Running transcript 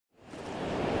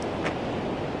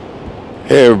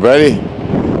Hey everybody,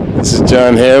 this is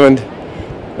Jon Hammond.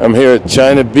 I'm here at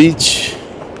China Beach.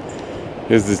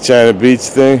 Here's the China Beach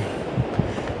thing,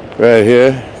 right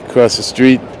here, across the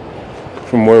street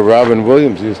from where Robin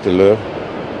Williams used to live.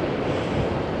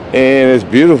 And it's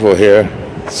beautiful here.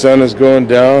 The sun is going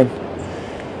down,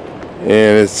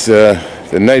 and it's the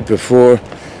night before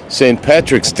St.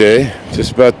 Patrick's Day.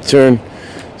 Just about to turn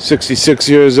 66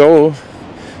 years old.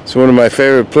 It's one of my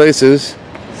favorite places.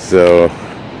 So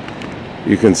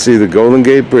you can see the Golden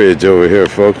Gate Bridge over here,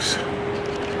 folks.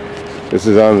 This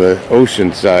is on the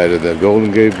ocean side of the Golden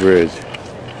Gate Bridge.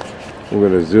 I'm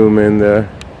going to zoom in there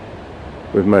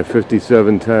with my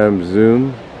 57 times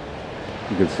zoom.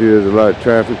 You can see there's a lot of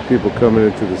traffic, people coming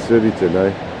into the city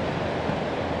tonight.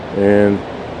 And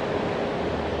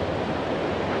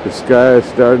the sky is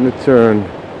starting to turn.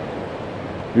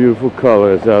 Beautiful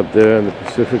colors out there in the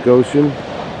Pacific Ocean.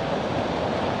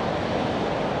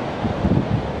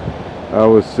 I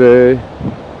would say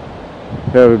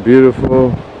have a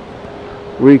beautiful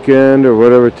weekend, or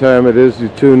whatever time it is you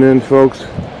tune in, folks.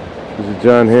 This is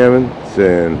Jon Hammond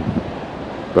saying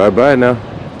bye-bye now.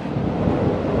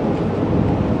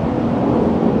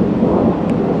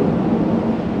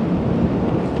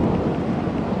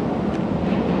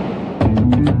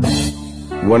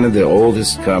 One of the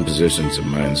oldest compositions of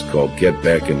mine is called Get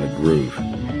Back in the Groove.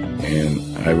 And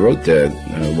I wrote that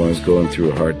when I was going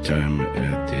through a hard time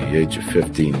at the age of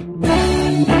 15.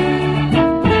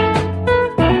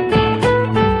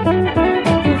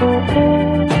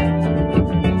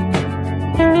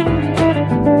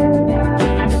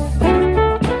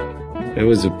 It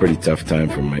was a pretty tough time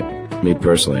for me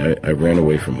personally. I ran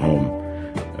away from home.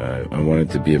 I wanted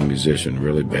to be a musician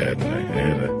really bad, and I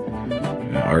had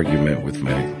an argument with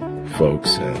my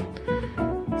folks,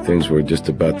 and things were just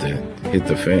about to hit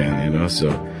the fan, you know, so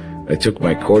I took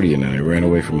my accordion and I ran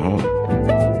away from home.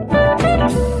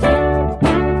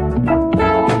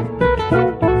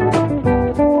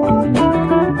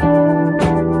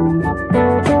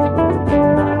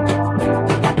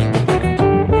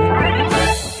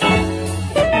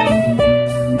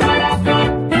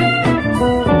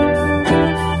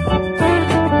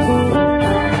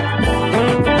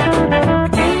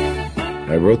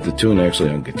 I wrote the tune actually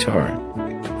on guitar.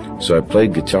 So I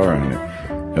played guitar on it.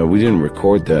 We didn't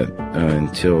record that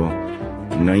until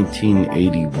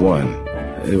 1981.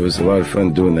 It was a lot of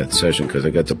fun doing that session because I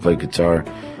got to play guitar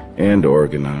and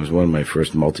organ. It was one of my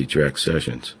first multi-track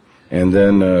sessions. And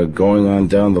then going on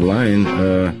down the line,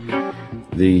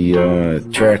 the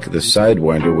track The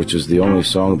Sidewinder, which is the only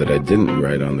song that I didn't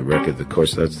write on the record. Of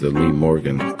course, that's the Lee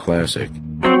Morgan classic.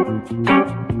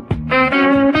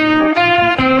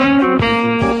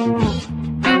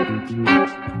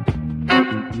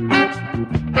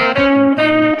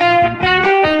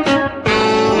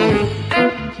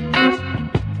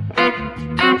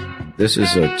 This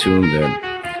is a tune that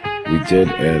we did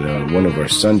at one of our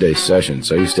Sunday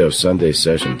sessions. I used to have Sunday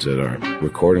sessions at our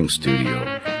recording studio,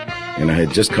 and I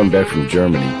had just come back from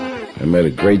Germany. I met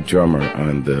a great drummer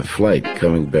on the flight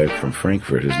coming back from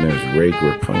Frankfurt. His name is Ray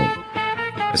Grappone.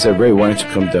 I said, Ray, why don't you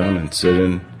come down and sit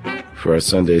in for our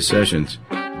Sunday sessions?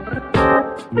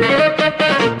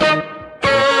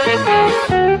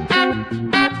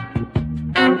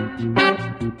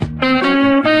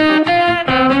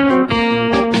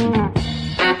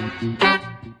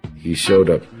 He showed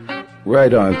up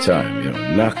right on time, you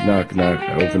know, knock, knock, knock.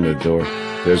 I opened the door.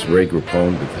 There's Ray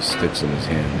Grappone with the sticks in his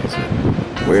hand. I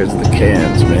said, where's the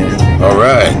cans, man? All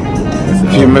right.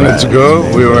 A few minutes ago,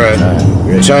 we were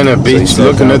at China Beach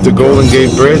looking at the Golden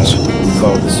Gate Bridge.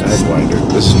 Called the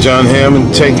Sidewinder. This is Jon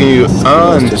Hammond taking you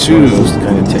on to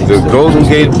the Golden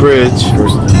Gate Bridge.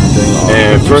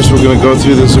 And first we're going to go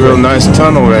through this real nice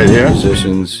tunnel right here.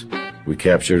 Musicians, we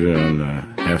captured it on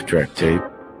half-track tape.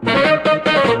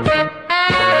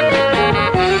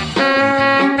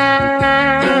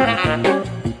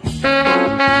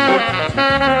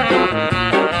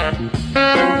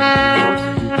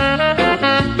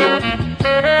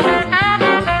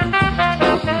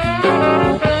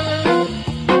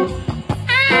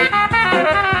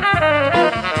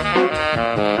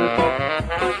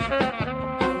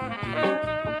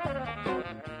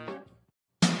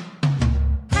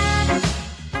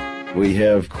 We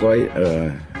have quite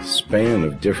a span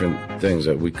of different things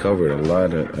that we covered. A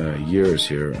lot of years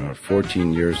here,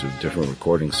 14 years of different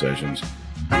recording sessions.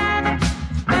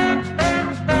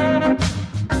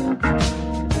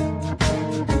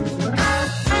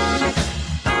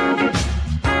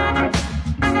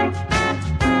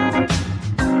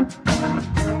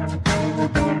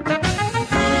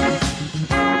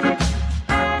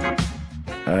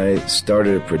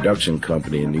 started a production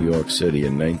company in New York City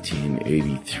in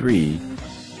 1983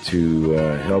 to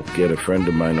help get a friend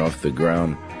of mine off the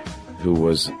ground who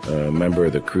was a member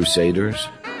of the Crusaders.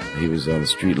 He was on the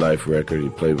Street Life record. He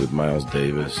played with Miles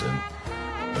Davis and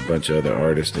a bunch of other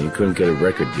artists, and he couldn't get a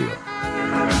record deal.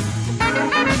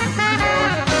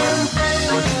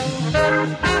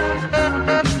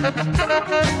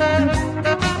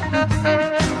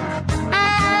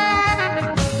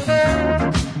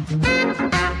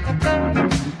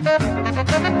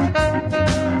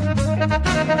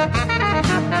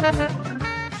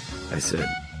 I said,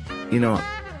 you know,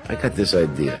 I got this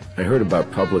idea. I heard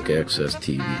about public access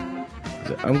TV. I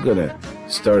said, I'm going to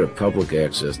start a public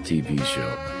access TV show.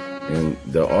 And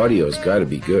the audio's got to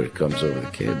be good. It comes over the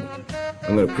cable.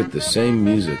 I'm going to put the same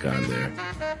music on there.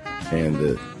 And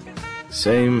the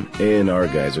same A&R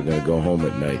guys are going to go home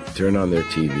at night, turn on their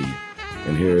TV,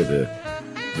 and hear the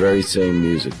very same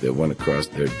music that went across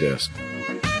their desk.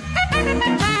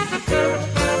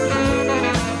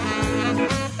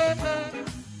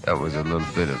 That was a little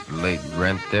bit of late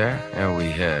rent there, and we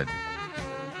had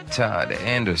Todd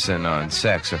Anderson on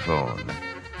saxophone,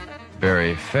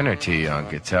 Barry Finnerty on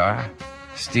guitar,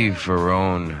 Steve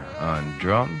Ferrone on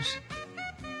drums,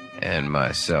 and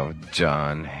myself,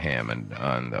 Jon Hammond,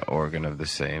 on the organ of the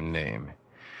same name.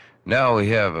 Now we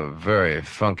have a very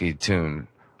funky tune,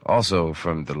 also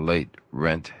from the late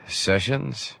rent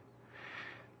sessions.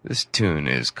 This tune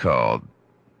is called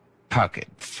Pocket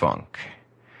Funk.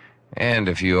 And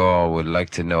if you all would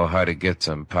like to know how to get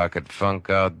some pocket funk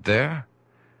out there,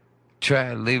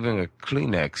 try leaving a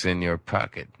Kleenex in your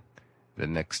pocket the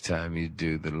next time you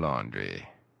do the laundry.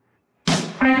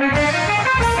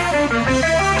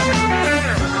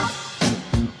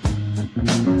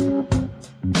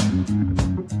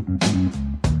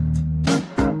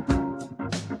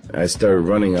 I started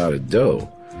running out of dough,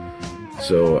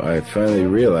 so I finally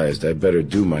realized I better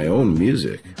do my own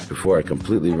music before I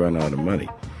completely run out of money.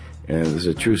 And this is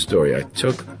a true story. I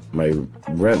took my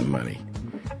rent money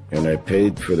and I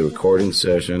paid for the recording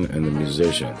session and the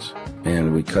musicians.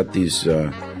 And we cut these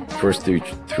first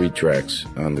three tracks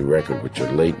on the record, which are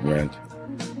Late Rent,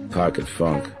 Pocket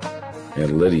Funk,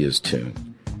 and Lydia's Tune.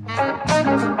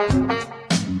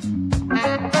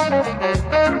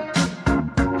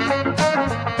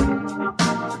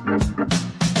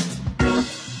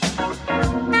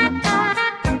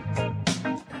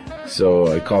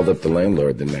 So I called up the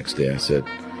landlord the next day. I said,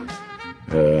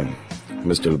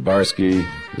 Mr. Lebarsky,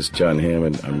 this is Jon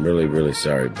Hammond. I'm really, really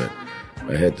sorry, but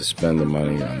I had to spend the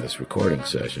money on this recording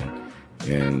session.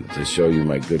 And to show you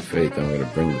my good faith, I'm going to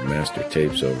bring the master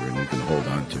tapes over and you can hold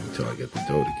on to until I get the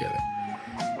dough together.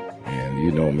 And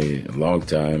you know me a long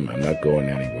time. I'm not going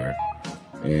anywhere.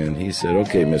 And he said,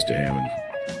 okay, Mr. Hammond,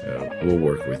 we'll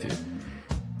work with you.